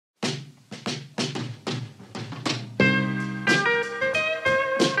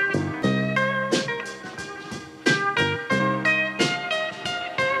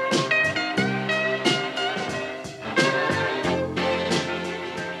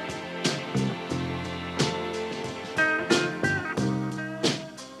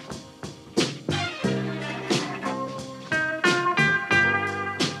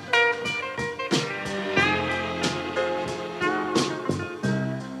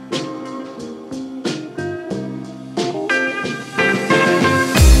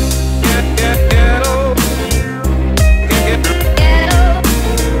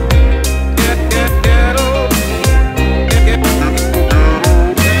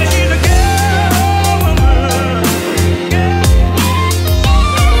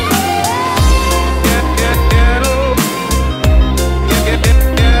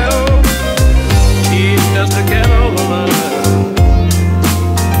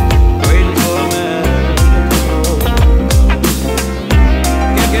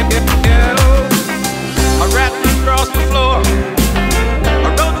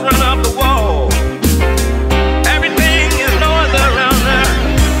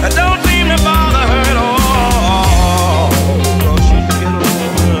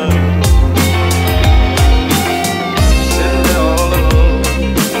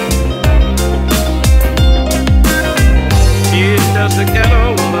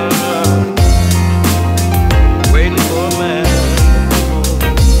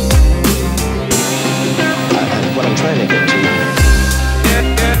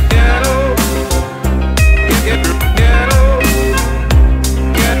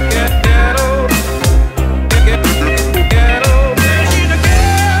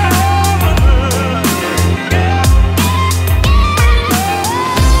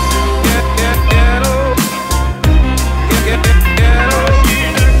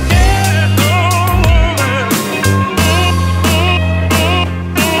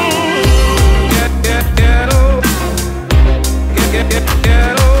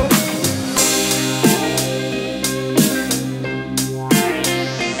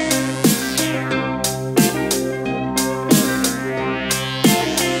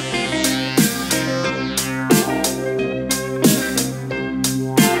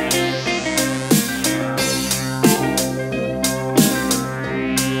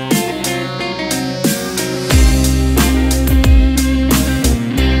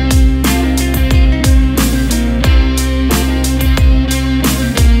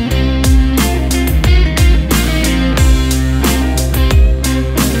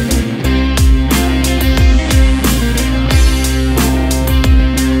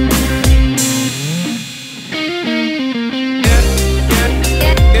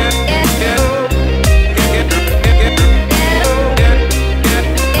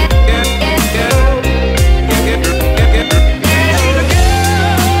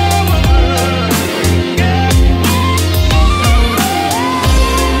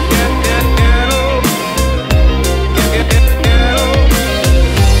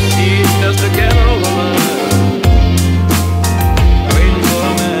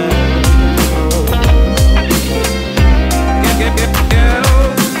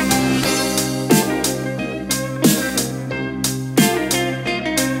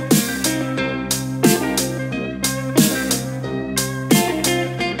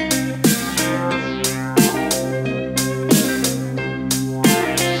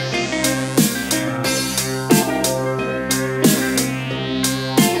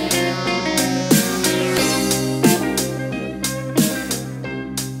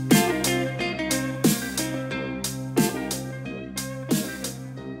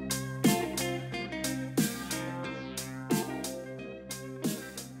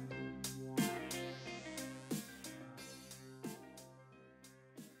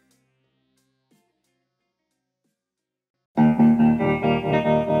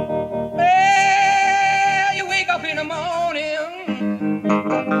You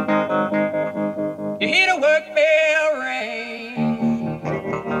hear the work bell ring,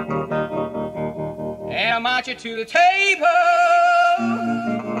 and I march you to the table.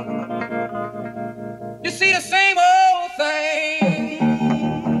 You see the same old thing.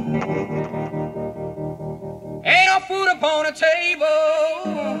 Ain't no food upon the table.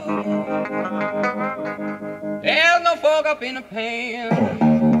 There's no fork up in the pan.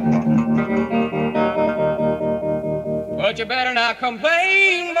 But you better not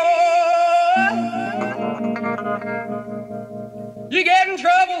complain, boy. You get in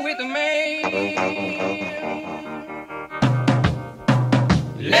trouble with the man.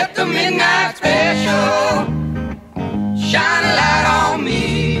 Let the midnight special shine a light on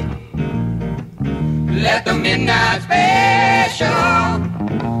me. Let the midnight special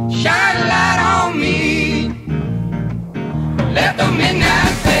shine a light on me. Let the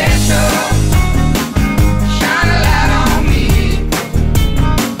midnight special shine a light on me.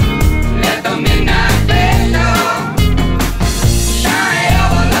 Let the midnight special shine a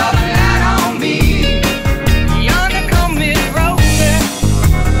ever-loving light on me. Yonder come Miss Rosie,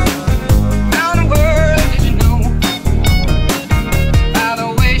 round the world did you know, by the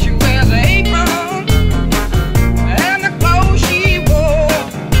way she wears her apron and the clothes she wore,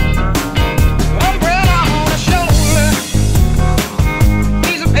 umbrella on her shoulder,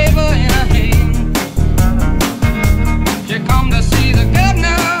 piece of paper in her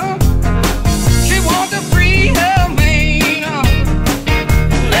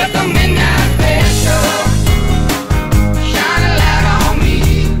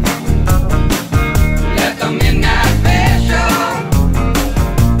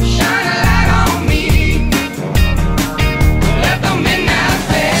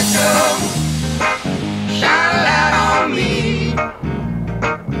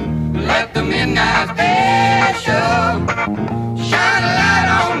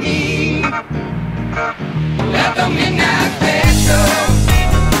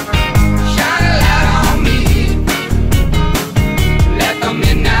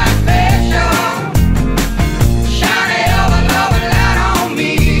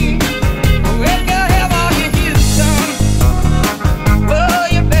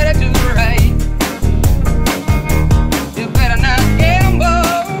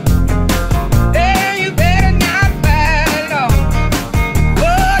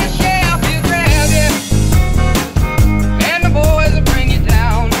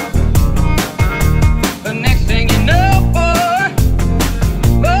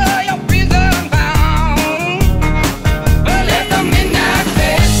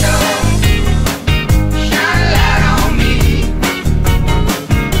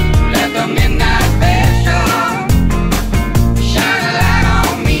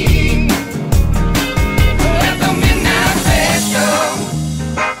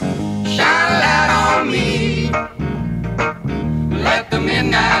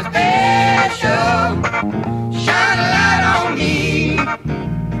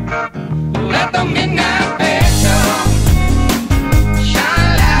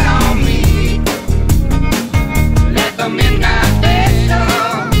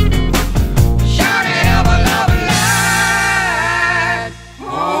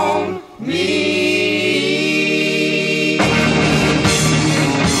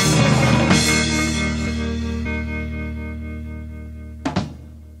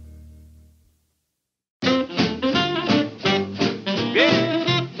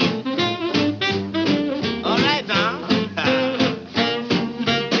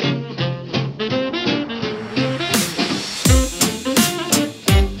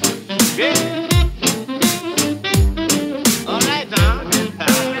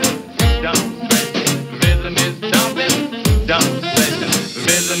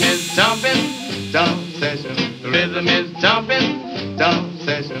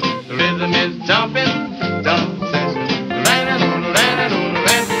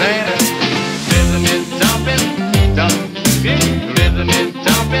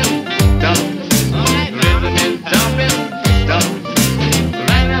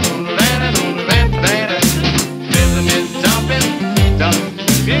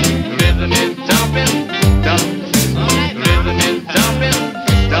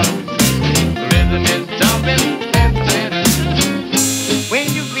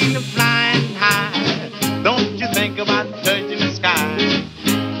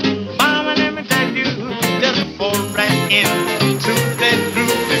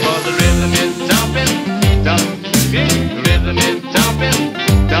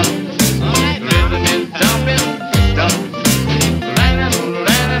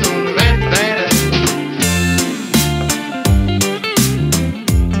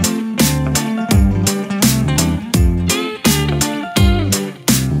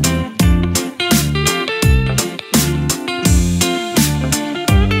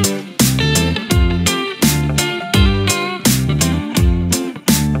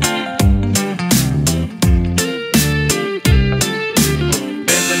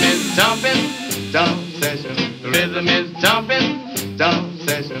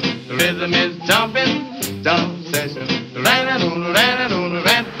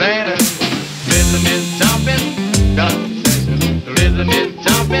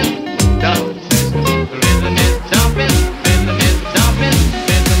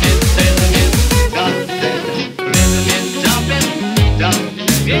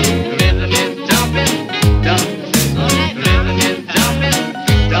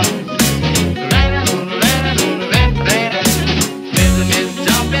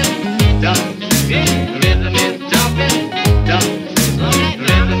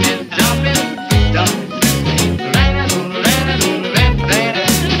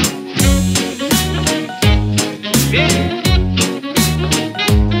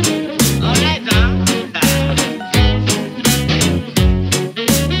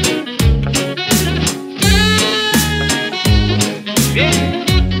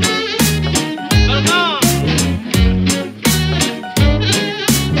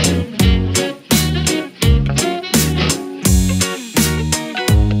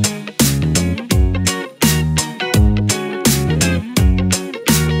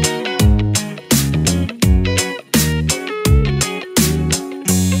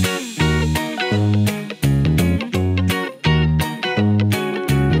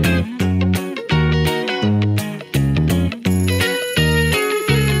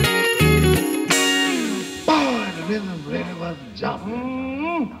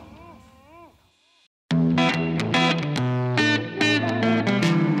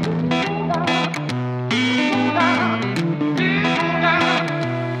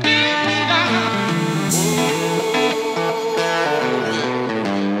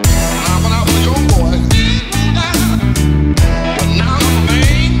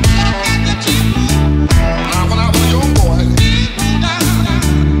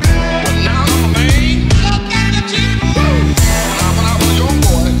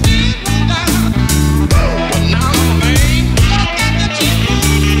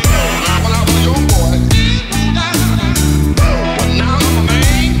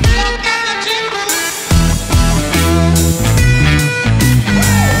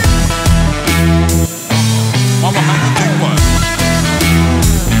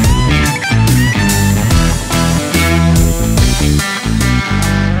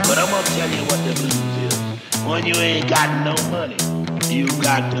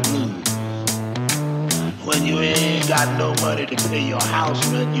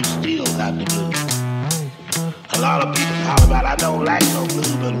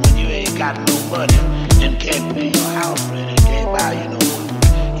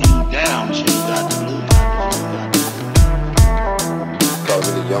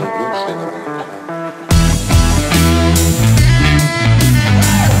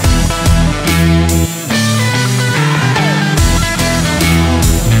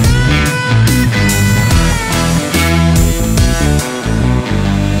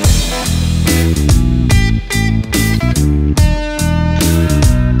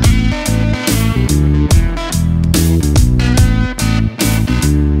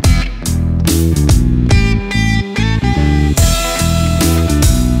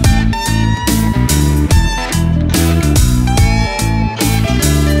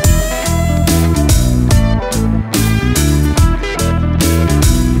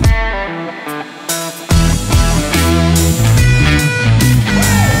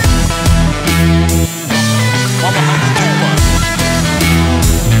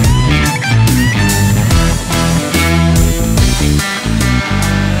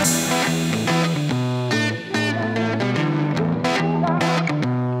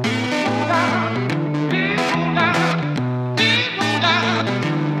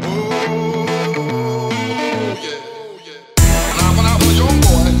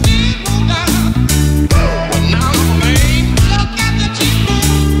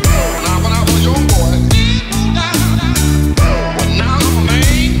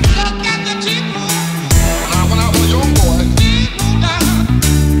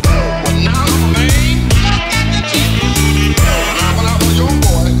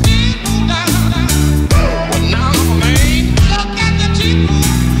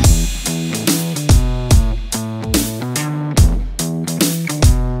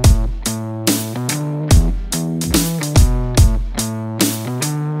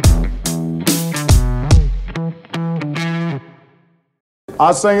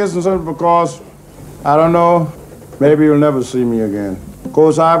I sing this because, I don't know, maybe you'll never see me again. Of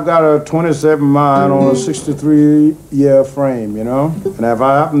course, I've got a 27 mind on a 63-year frame, you know? And if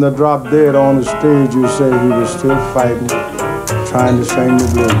I happen to drop dead on the stage, you say he was still fighting, trying to sing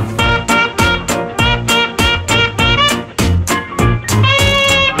the blues.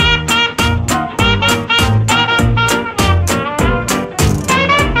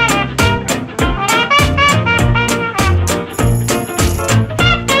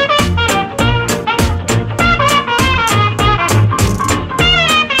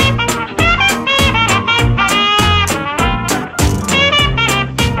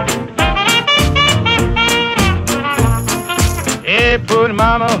 baby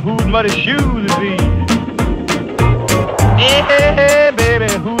mama, whose muddy shoes is these? Hey,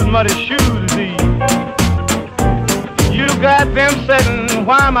 baby, whose muddy shoes is these? You got them setting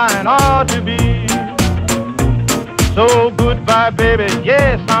why mine ought to be. So goodbye, baby,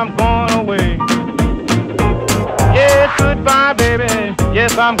 yes, I'm going away. Yes, goodbye, baby,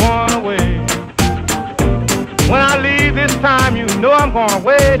 yes, I'm going away. When I leave this time, you know I'm going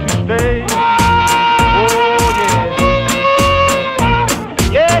away to stay. Oh, yes.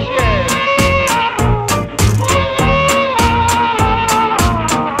 Yes, yes.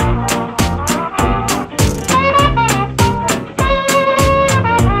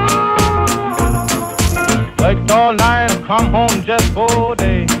 Worked all night and come home just for a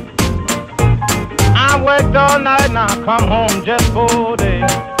day. I worked all night, now come home just for a day.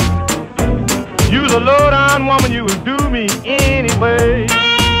 You was a low-down woman, you would do me anyway.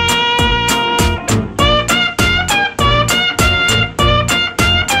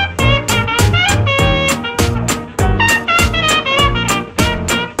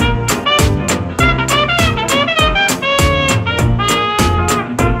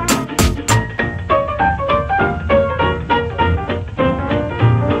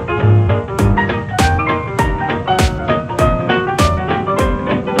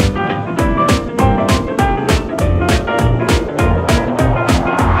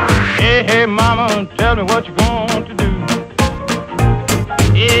 Hey, mama, tell me what you going to do.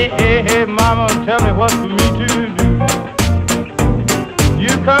 Hey, mama, tell me what for me to do. You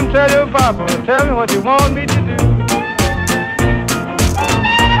come tell your papa, tell me what you want me to do.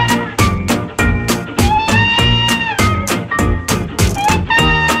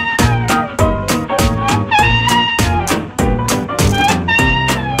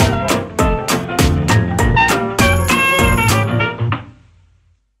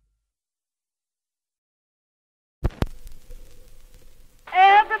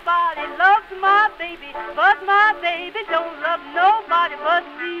 Everybody loves my baby, but my baby don't love nobody but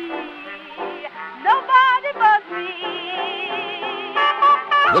me. Nobody but me.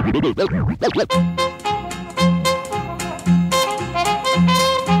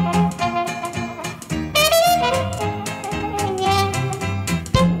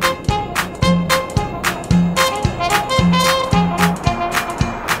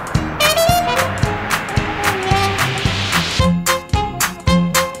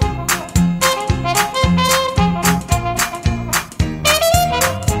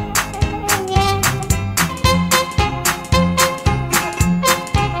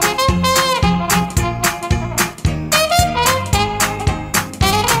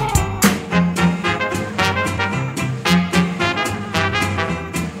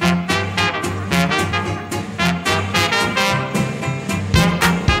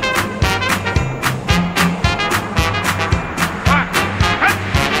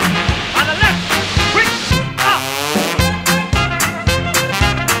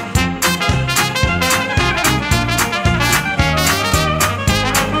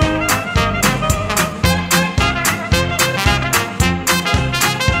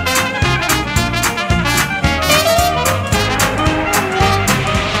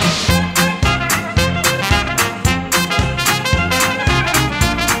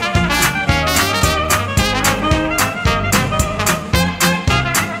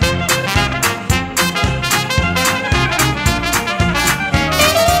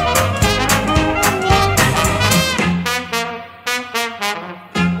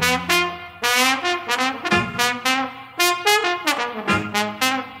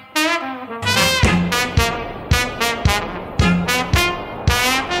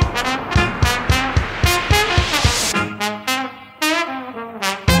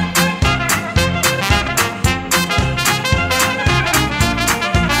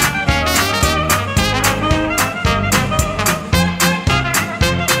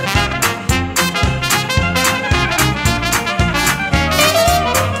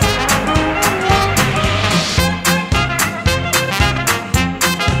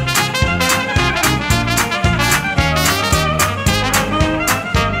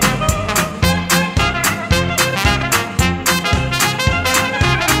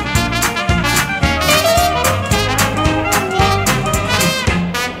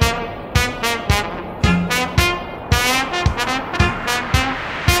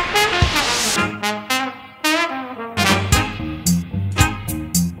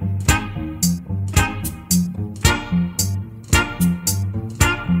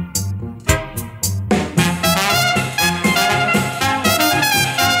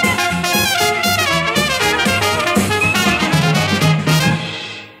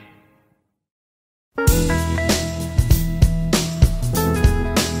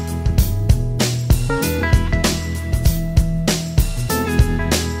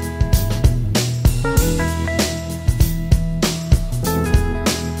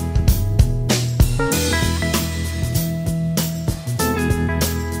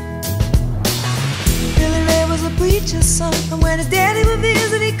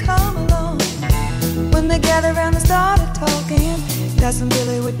 gathered around and started talking. Cousin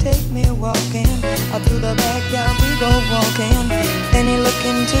Billy would take me walking. Out through the backyard we go walking. Then he looked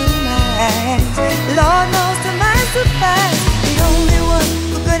into my eyes. Lord knows to my surprise, the only one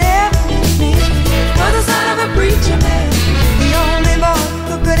who could ever teach me was the son of a preacher man. The only boy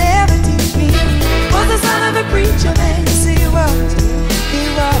who could ever teach me was the son of a preacher man. Yes, he was. He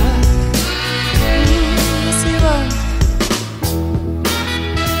was. Yes, he was.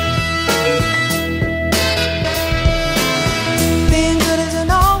 Being good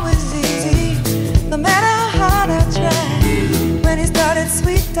isn't always easy, no matter how hard I try. When he started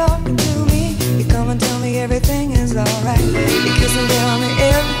sweet talking to me, he come and tell me everything is alright. He kiss and tell me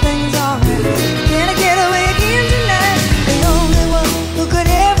everything's alright. Can I get away again tonight? The only one who could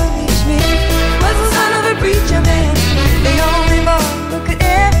ever reach me was the son of a preacher man. The only boy who could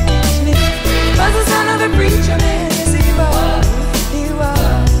ever reach me was the son of a preacher man. Yes, he was. He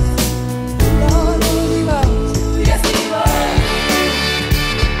was. Lord, he was. Yes, he was.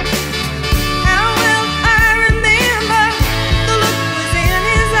 How well I remember the look was in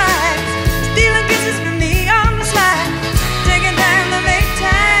his eyes, stealing kisses from me on the slide, taking time to make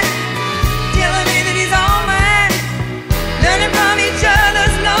time, telling me that he's all mine, learning from each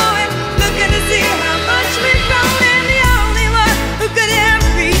other's knowing, looking to see how much we've grown. And the only one who could ever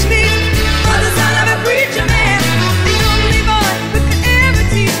reach me was the son of a preacher man. The only boy who could ever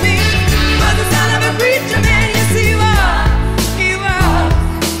teach me was the son of a preacher man. Yes, he was. He was.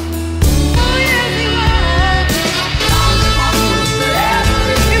 Oh, yes, he was.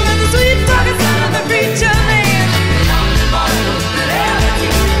 He was the sweet talking son of a preacher man.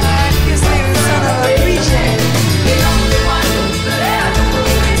 Yes, he was the son of a preacher.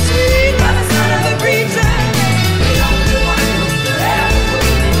 Sweet was the son of a preacher.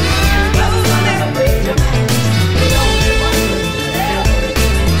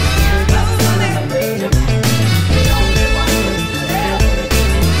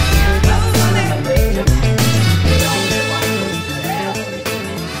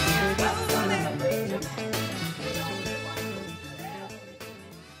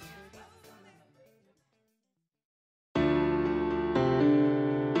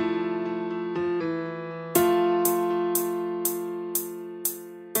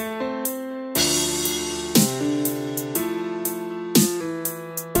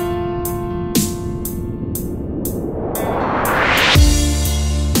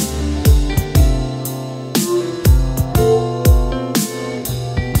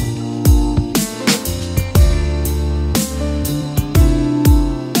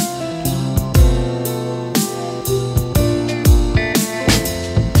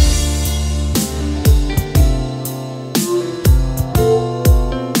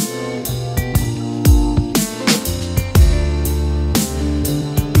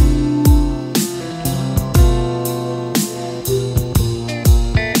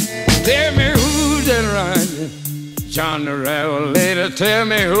 Tell me who's that riding? John the Revelator, tell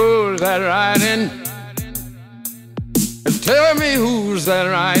me who's that riding? Tell me who's that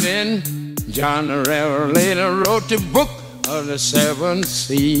riding? John the Revelator wrote the book of the seven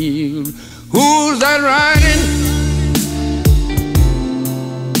seals. Who's that riding?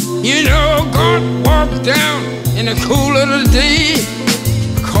 You know God walked down in the cool of the day,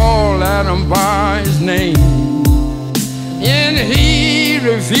 called Adam by his name, and he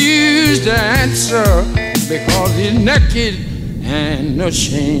refused to answer because he's naked and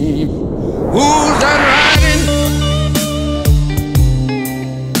ashamed. Who's that riding?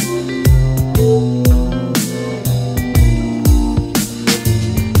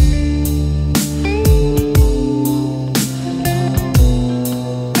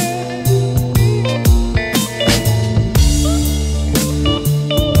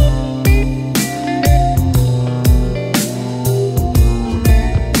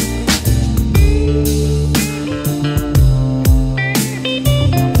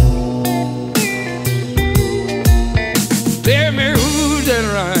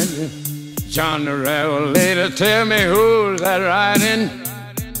 John the Revelator, tell me who's that riding?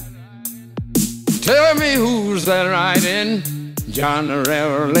 Tell me who's that riding? John the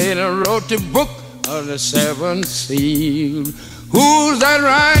Revelator wrote the book of the seven seals. Who's that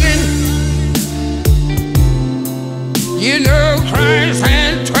riding? You know Christ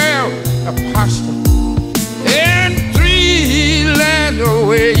had 12 apostles and 3 he led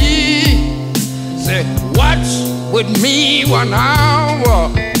away. Said, watch with me 1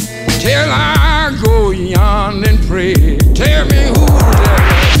 hour till I go yonder and pray. Tell me who's that?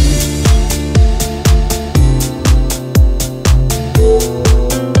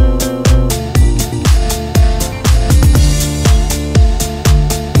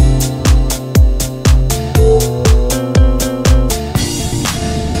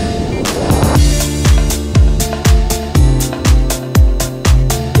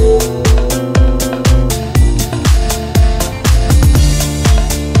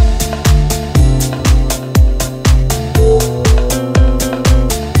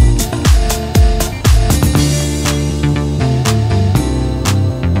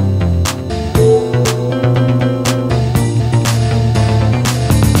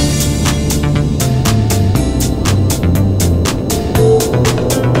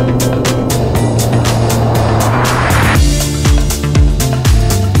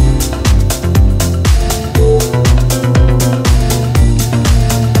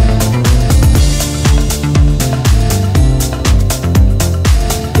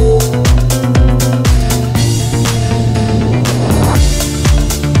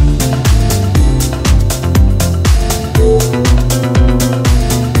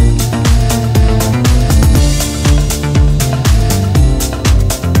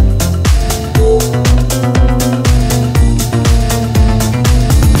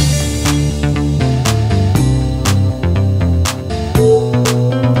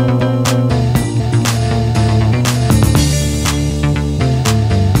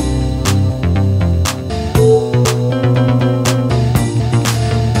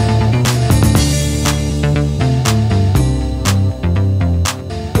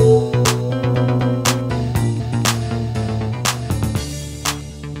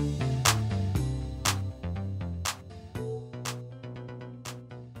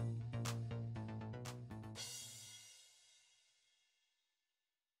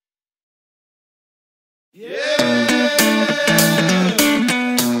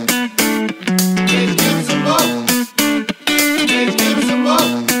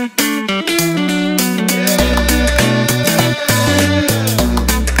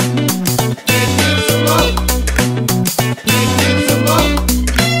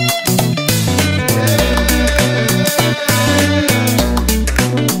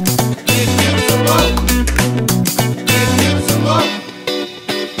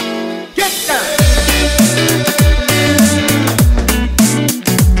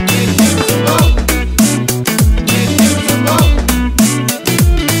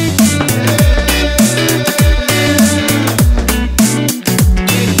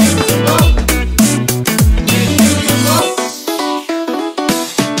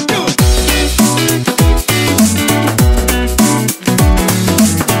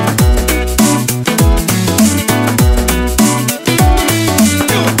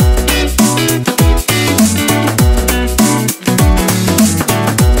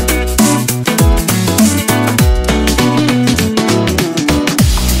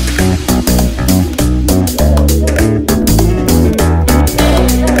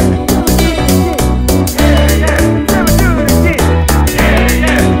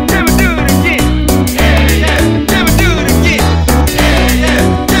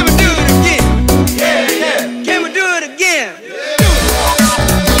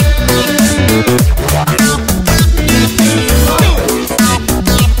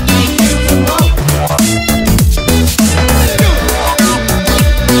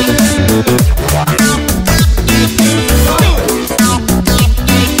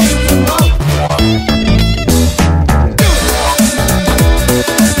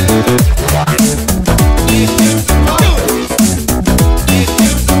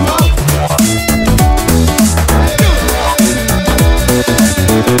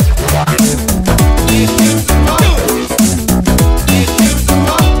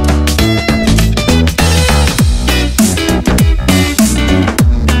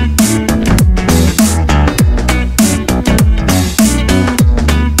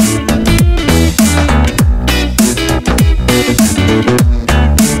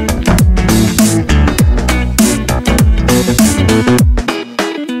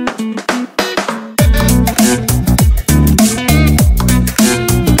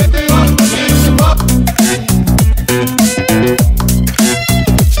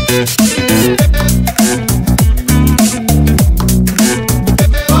 Thank you.